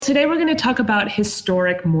today we're going to talk about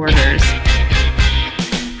historic mortars.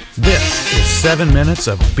 This is 7 Minutes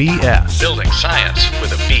of BS. Building science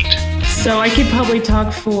with a beat. So I could probably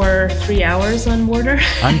talk for 3 hours on mortar.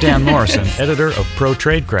 I'm Dan Morrison, editor of Pro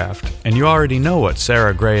Tradecraft, and you already know what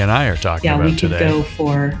Sarah Gray and I are talking about today. Yeah, we could go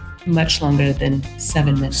for much longer than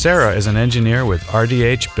 7 minutes. Sarah is an engineer with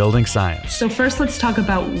RDH Building Science. So first, let's talk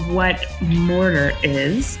about what mortar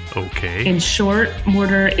is. Okay. In short,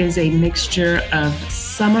 mortar is a mixture of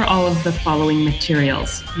some or all of the following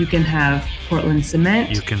materials. You can have Portland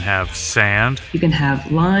cement. You can have sand. You can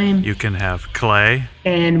have lime. You can have clay.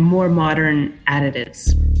 And more modern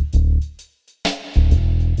additives.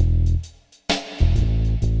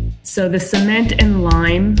 So the cement and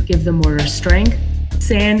lime give the mortar strength.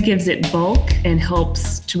 Sand gives it bulk and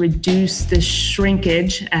helps to reduce the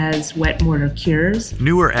shrinkage as wet mortar cures.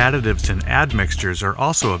 Newer additives and admixtures are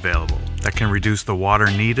also available that can reduce the water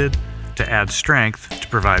needed to add strength to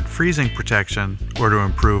provide freezing protection or to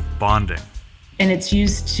improve bonding. And it's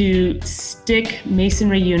used to stick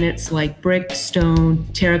masonry units like brick, stone,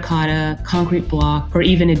 terracotta, concrete block, or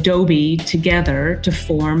even adobe together to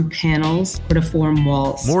form panels or to form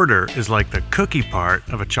walls. Mortar is like the cookie part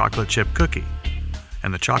of a chocolate chip cookie.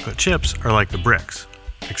 And the chocolate chips are like the bricks,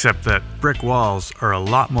 except that brick walls are a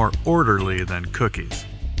lot more orderly than cookies.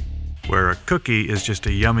 Where a cookie is just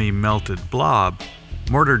a yummy melted blob,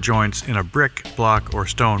 mortar joints in a brick, block, or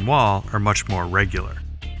stone wall are much more regular.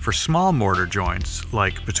 For small mortar joints,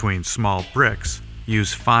 like between small bricks,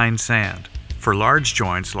 use fine sand. For large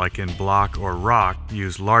joints, like in block or rock,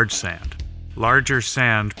 use large sand. Larger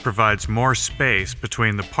sand provides more space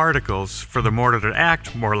between the particles for the mortar to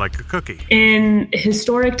act more like a cookie. In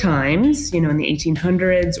historic times, in the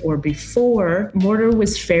 1800s or before, mortar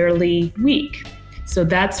was fairly weak. So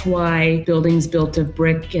that's why buildings built of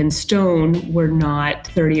brick and stone were not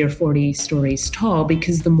 30 or 40 stories tall,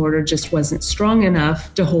 because the mortar just wasn't strong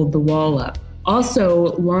enough to hold the wall up.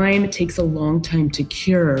 Also, lime takes a long time to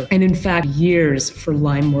cure, and in fact, years for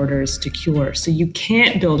lime mortars to cure. So you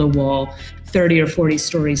can't build a wall 30 or 40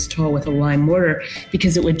 stories tall with a lime mortar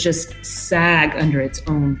because it would just sag under its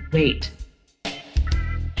own weight.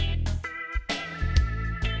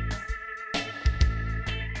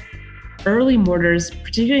 Early mortars,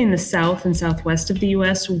 particularly in the south and southwest of the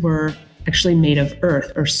U.S., were actually made of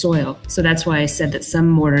earth or soil. So that's why I said that some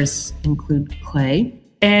mortars include clay.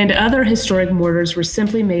 And other historic mortars were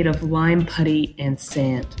simply made of lime putty and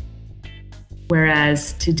sand.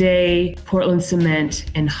 Whereas today, Portland cement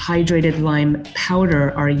and hydrated lime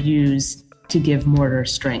powder are used to give mortar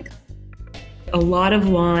strength. A lot of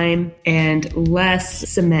lime and less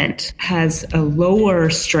cement has a lower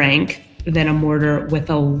strength than a mortar with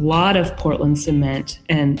a lot of Portland cement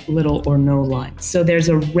and little or no lime. So there's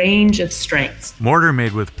a range of strengths. Mortar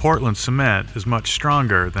made with Portland cement is much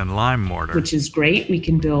stronger than lime mortar. Which is great. We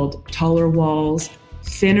can build taller walls,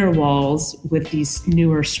 thinner walls with these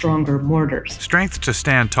newer, stronger mortars. Strength to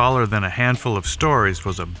stand taller than a handful of stories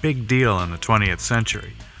was a big deal in the 20th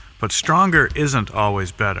century. But stronger isn't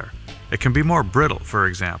always better. It can be more brittle, for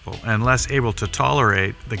example, and less able to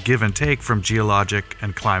tolerate the give and take from geologic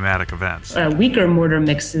and climatic events. Weaker mortar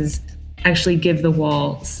mixes actually give the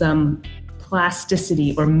wall some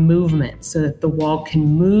plasticity or movement so that the wall can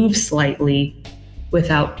move slightly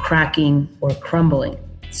without cracking or crumbling.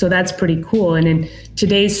 So that's pretty cool. And in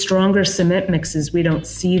today's stronger cement mixes, we don't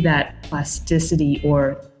see that plasticity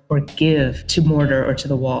or give to mortar or to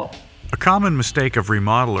the wall. A common mistake of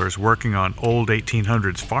remodelers working on old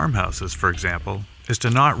 1800s farmhouses, for example, is to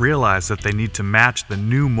not realize that they need to match the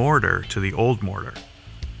new mortar to the old mortar.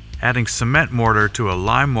 Adding cement mortar to a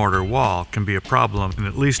lime mortar wall can be a problem in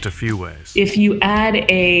at least a few ways. If you add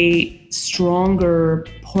a stronger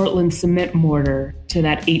Portland cement mortar to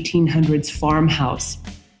that 1800s farmhouse,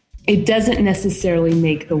 it doesn't necessarily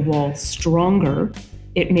make the wall stronger.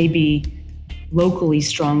 It may be locally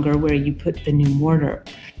stronger where you put the new mortar.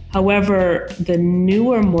 However, the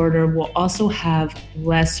newer mortar will also have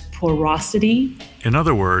less porosity. In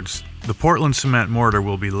other words, the Portland cement mortar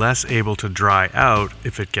will be less able to dry out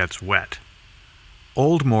if it gets wet.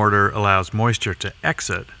 Old mortar allows moisture to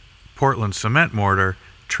exit. Portland cement mortar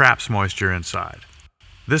traps moisture inside.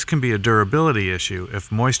 This can be a durability issue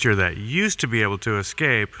if moisture that used to be able to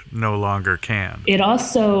escape no longer can. It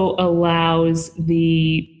also allows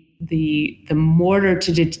the mortar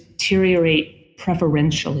to deteriorate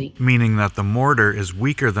preferentially. Meaning that the mortar is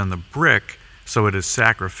weaker than the brick, so it is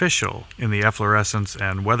sacrificial in the efflorescence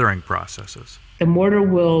and weathering processes. The mortar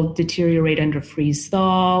will deteriorate under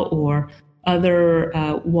freeze-thaw or other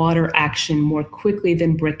water action more quickly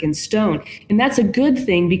than brick and stone. And that's a good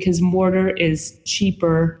thing because mortar is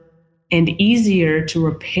cheaper and easier to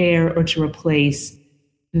repair or to replace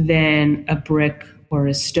than a brick or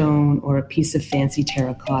a stone or a piece of fancy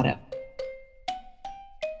terracotta.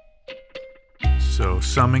 So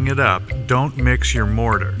summing it up, don't mix your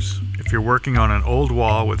mortars. If you're working on an old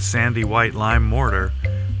wall with sandy white lime mortar,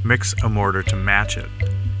 mix a mortar to match it.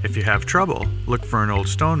 If you have trouble, look for an old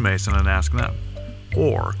stonemason and ask them.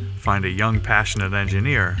 Or find a young, passionate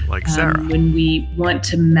engineer like Sarah. When we want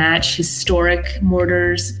to match historic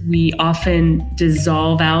mortars, we often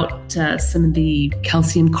dissolve out some of the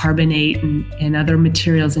calcium carbonate and other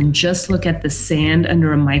materials and just look at the sand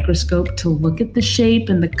under a microscope to look at the shape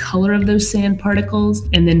and the color of those sand particles,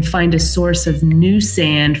 and then find a source of new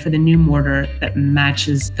sand for the new mortar that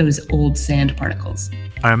matches those old sand particles.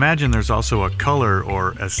 I imagine there's also a color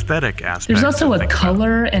or aesthetic aspect. There's also a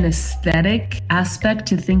color and aesthetic aspect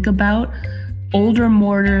to think about. Older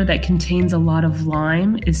mortar that contains a lot of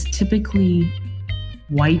lime is typically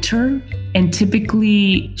whiter and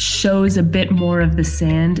typically shows a bit more of the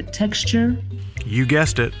sand texture. You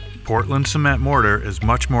guessed it, Portland cement mortar is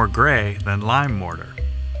much more gray than lime mortar.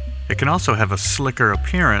 It can also have a slicker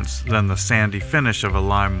appearance than the sandy finish of a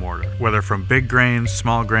lime mortar, whether from big grains,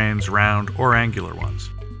 small grains, round, or angular ones.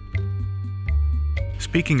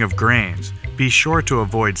 Speaking of grains, be sure to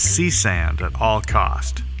avoid sea sand at all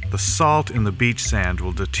cost. The salt in the beach sand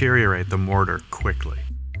will deteriorate the mortar quickly.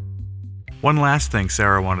 One last thing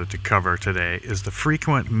Sarah wanted to cover today is the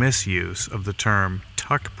frequent misuse of the term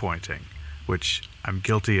tuck pointing, which I'm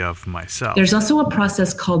guilty of myself. There's also a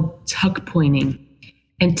process called tuck pointing.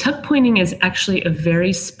 And tuck pointing is actually a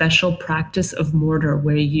very special practice of mortar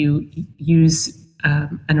where you use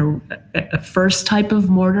a first type of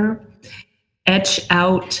mortar, etch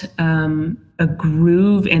out a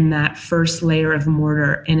groove in that first layer of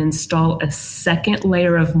mortar, and install a second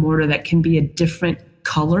layer of mortar that can be a different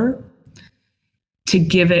color to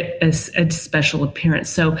give it a special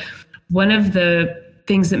appearance. So one of the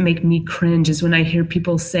things that make me cringe is when I hear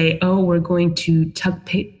people say, oh, we're going to tuck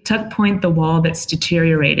point the wall that's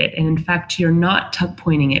deteriorated. And in fact, you're not tuck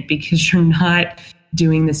pointing it because you're not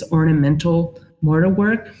doing this ornamental mortar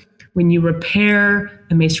work. When you repair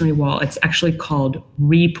a masonry wall, it's actually called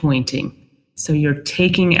repointing. So you're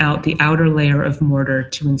taking out the outer layer of mortar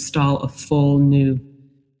to install a full new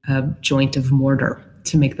joint of mortar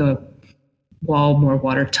to make the wall more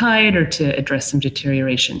watertight or to address some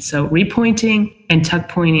deterioration. So repointing and tuck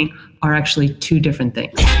pointing are actually two different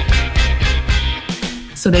things.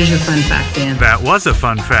 So there's your fun fact, Dan. That was a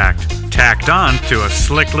fun fact, tacked on to a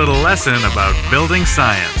slick little lesson about building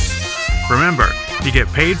science. Remember, you get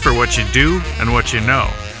paid for what you do and what you know.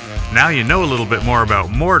 Now you know a little bit more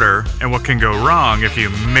about mortar and what can go wrong if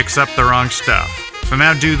you mix up the wrong stuff. So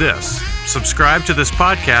now do this. Subscribe to this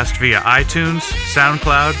podcast via iTunes,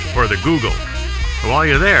 SoundCloud, or the Google. While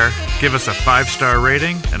you're there, give us a 5-star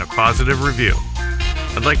rating and a positive review.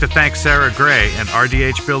 I'd like to thank Sarah Gray and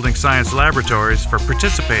RDH Building Science Laboratories for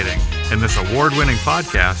participating in this award-winning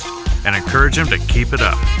podcast and encourage them to keep it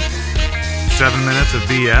up. 7 Minutes of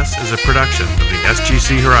BS is a production of the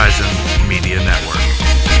SGC Horizon Media Network.